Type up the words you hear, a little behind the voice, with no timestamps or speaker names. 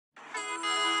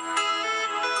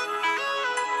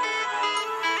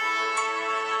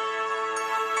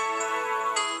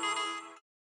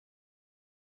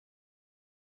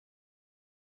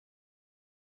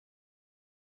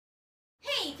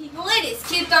it's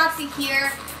Cute Doxie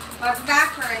here. Welcome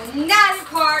back for another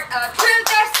part of Truth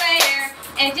or Square.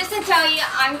 And just to tell you,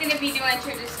 I'm going to be doing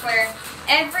Truth or Square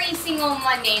every single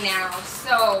Monday now.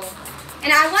 So,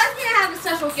 and I was going to have a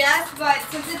special guest, but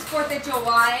since it's 4th of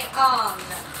July,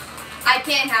 I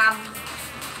can't have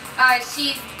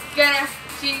she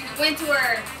went to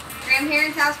her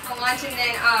grandparents' house for lunch, and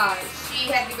then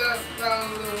she had to go to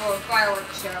a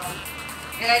fireworks show.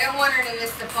 And I don't want her to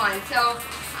miss the fun. So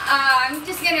I'm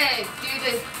just gonna do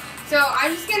this. So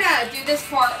I'm just gonna do this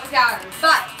part without her.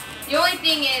 But the only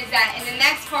thing is that in the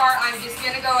next part, I'm just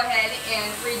gonna go ahead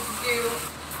and redo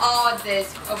all of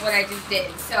this of what I just did.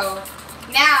 So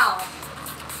now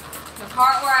the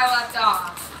part where I left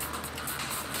off,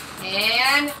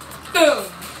 and boom,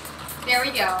 there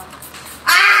we go.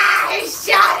 Ah, his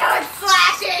shadow! It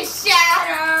flashes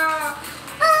shadow!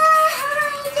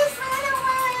 Ah, he just ran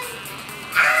away!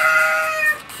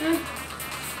 Ah!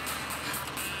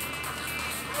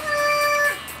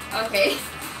 Ah! Okay,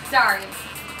 sorry.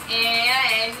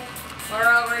 And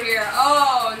we're over here.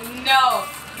 Oh no!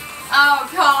 Oh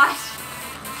gosh!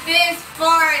 This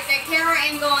part, the camera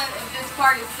angle of this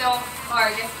part is so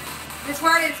hard. This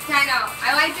part is kind of,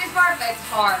 I like this part, but it's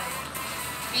hard.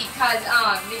 Because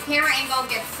the camera angle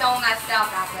gets so messed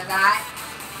up after that,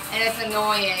 and it's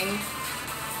annoying.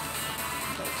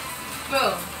 Okay.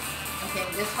 Boom. Okay,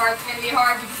 this part's gonna be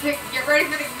hard because get ready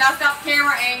for the messed up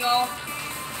camera angle.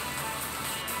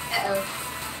 Uh oh.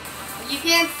 You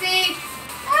can't see.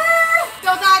 Ah!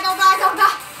 Don't die! Don't die! Don't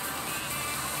die!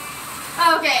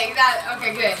 Okay,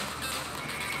 okay, good.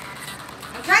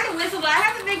 I'm trying to whistle, but I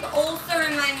have a big ulcer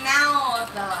in my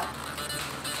mouth.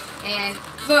 And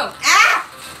boom. Ah!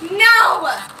 No!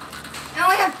 I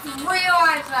only have 3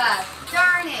 lives left.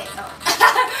 Darn it. Oh.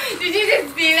 Did you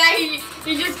just see that?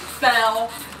 He just fell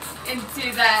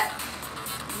into that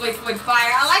liquid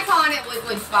fire. I like calling it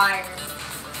liquid fire.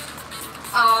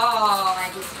 Oh,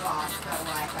 I just lost the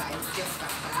Wi-Fi. Just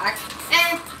got back.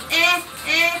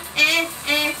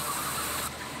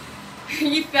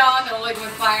 You fell into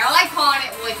liquid fire. I like calling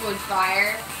it liquid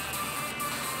fire.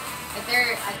 I think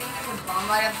there's a bomb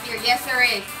right up here. Yes, there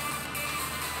is.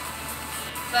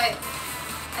 But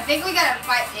I think we gotta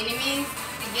fight enemies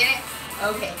to get it.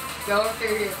 Okay, go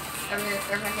through here. Over here,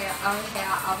 over here, over here,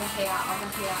 over here, over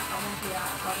here, over here,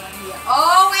 over here.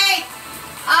 Oh wait!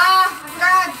 I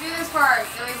forgot how to do this part.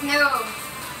 There was no.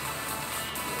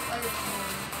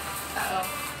 Uh-oh.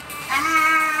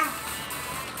 Ah!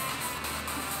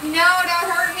 No,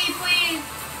 don't hurt me, please.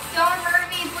 Don't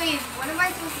hurt me, please. What am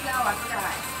I supposed to go? I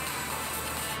forgot.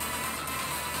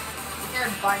 Is there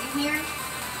a button here?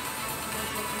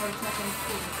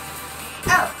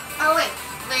 Oh,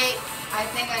 wait, I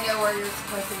think I know where you're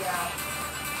supposed to go.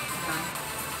 Hang on.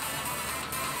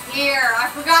 Here, I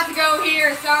forgot to go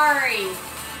here, sorry.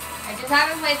 I just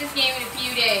haven't played this game in a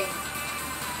few days.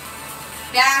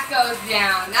 That goes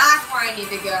down, that's where I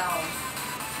need to go.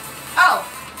 Oh,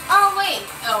 wait,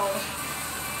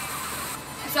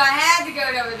 So I had to go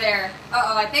over there.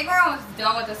 Uh-oh, I think we're almost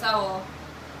done with this level.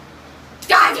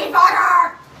 Dodgy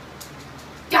fodder!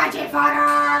 Dodgy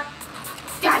fodder!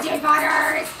 Dodgy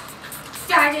fodders!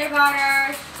 Dodgy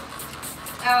fodders!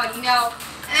 Oh no!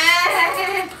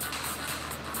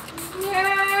 No,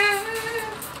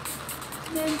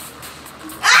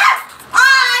 I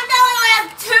only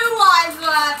have 2 lives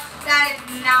left! That is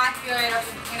not good.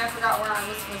 And I forgot where I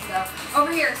was supposed to go.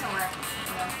 Over here somewhere.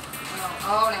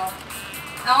 Oh no.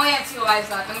 I only have 2 lives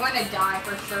left. I'm going to die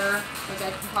for sure. Because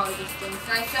I can probably just jinx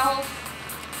myself.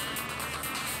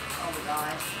 Oh my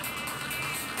gosh.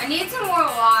 I need some more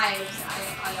lives.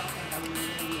 I don't think I'm going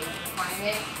to be able to find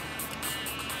it.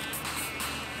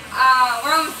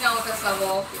 We're almost done with this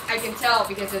level. I can tell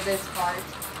because of this part.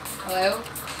 Hello?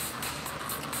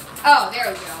 Oh, there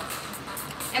we go.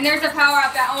 And there's a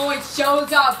power-up that only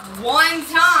shows up 1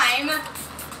 time.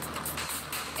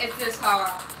 It's this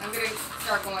power-up. I'm going to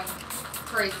start going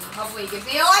crazy. Hopefully it gives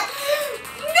me a life.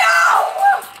 No!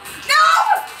 No!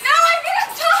 No! I'm going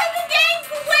to die the dang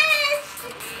glitch!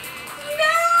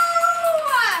 No!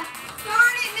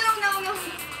 Darn it, no.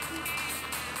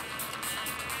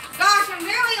 Gosh, I'm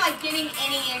barely like getting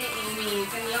any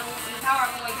enemies, and the power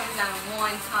only comes down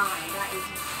 1 time. That is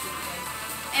just stupid.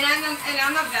 And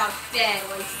I'm about dead.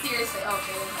 Like seriously,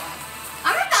 okay, there's a lot.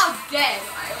 I'm about dead.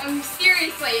 I'm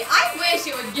seriously. I wish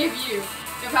it would give you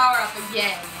the power up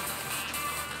again.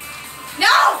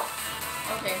 No!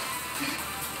 Okay.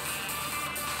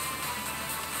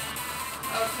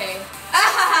 Okay.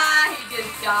 Ah, he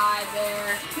just died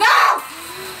there. No!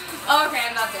 Okay,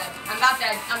 I'm not dead. I'm not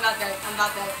dead. I'm not dead. I'm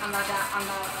not dead. I'm not dead. I'm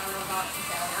not dead. I'm not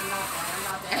dead. I'm not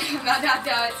dead. I'm not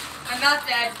dead. I'm not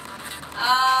dead.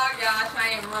 Oh gosh, I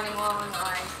am running low on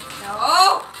lives.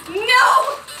 No! No!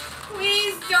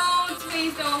 Please don't,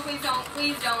 please don't, please don't,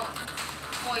 please don't.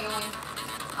 Oing, oing.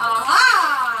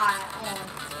 Aha!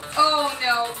 Oh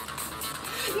no.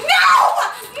 No!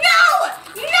 No!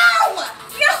 No!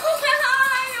 No!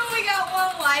 I only got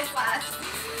one life left.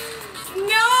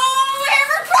 No!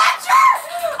 Hammer Cruncher!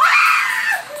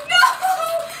 Ah! No!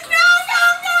 No, no,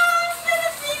 no! I'm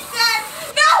gonna be dead!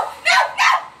 No! No!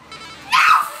 No! No!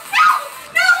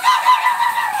 No! No! No!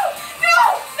 No! No!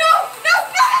 No! No! No!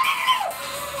 No! No!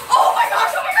 Oh my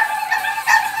gosh! Oh my gosh!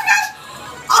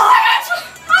 Oh my gosh! Oh my gosh! Oh my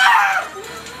gosh! Ah!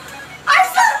 I'm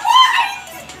so blind!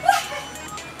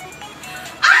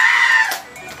 Ah!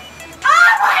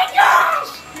 Oh my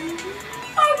gosh!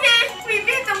 Okay, we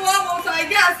beat the level, so I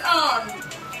guess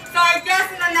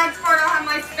in the next part I'll have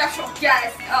my special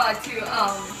guest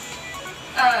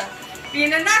be in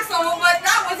the next level, but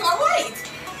that was alright.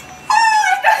 Oh,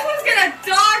 I thought I was gonna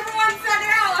die for 1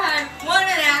 second. I had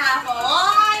 1.5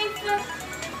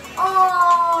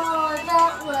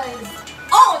 life.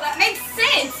 Oh, that makes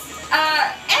sense.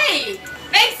 A.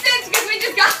 Makes sense because we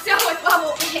just got done with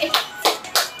level 8.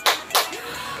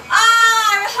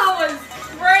 That was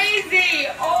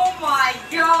crazy. Oh my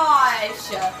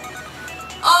gosh.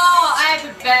 Oh, I have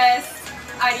the best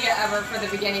idea ever for the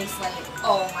beginning slate.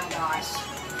 Oh my gosh.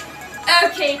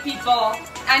 Okay, people.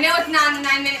 I know it's not the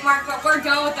 9-minute mark, but we're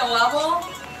done with the level.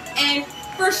 And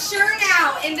for sure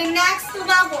now, in the next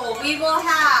level, we will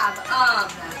have,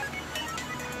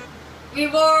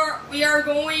 we are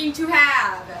going to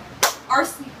have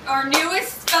our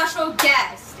newest special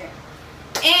guest.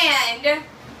 And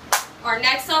our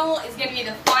next level is going to be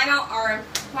our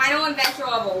final adventure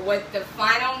level with the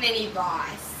final mini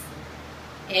boss.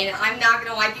 And I'm not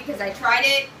going to like it because I tried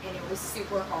it and it was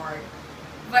super hard.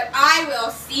 But I will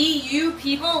see you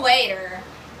people later.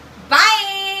 Bye!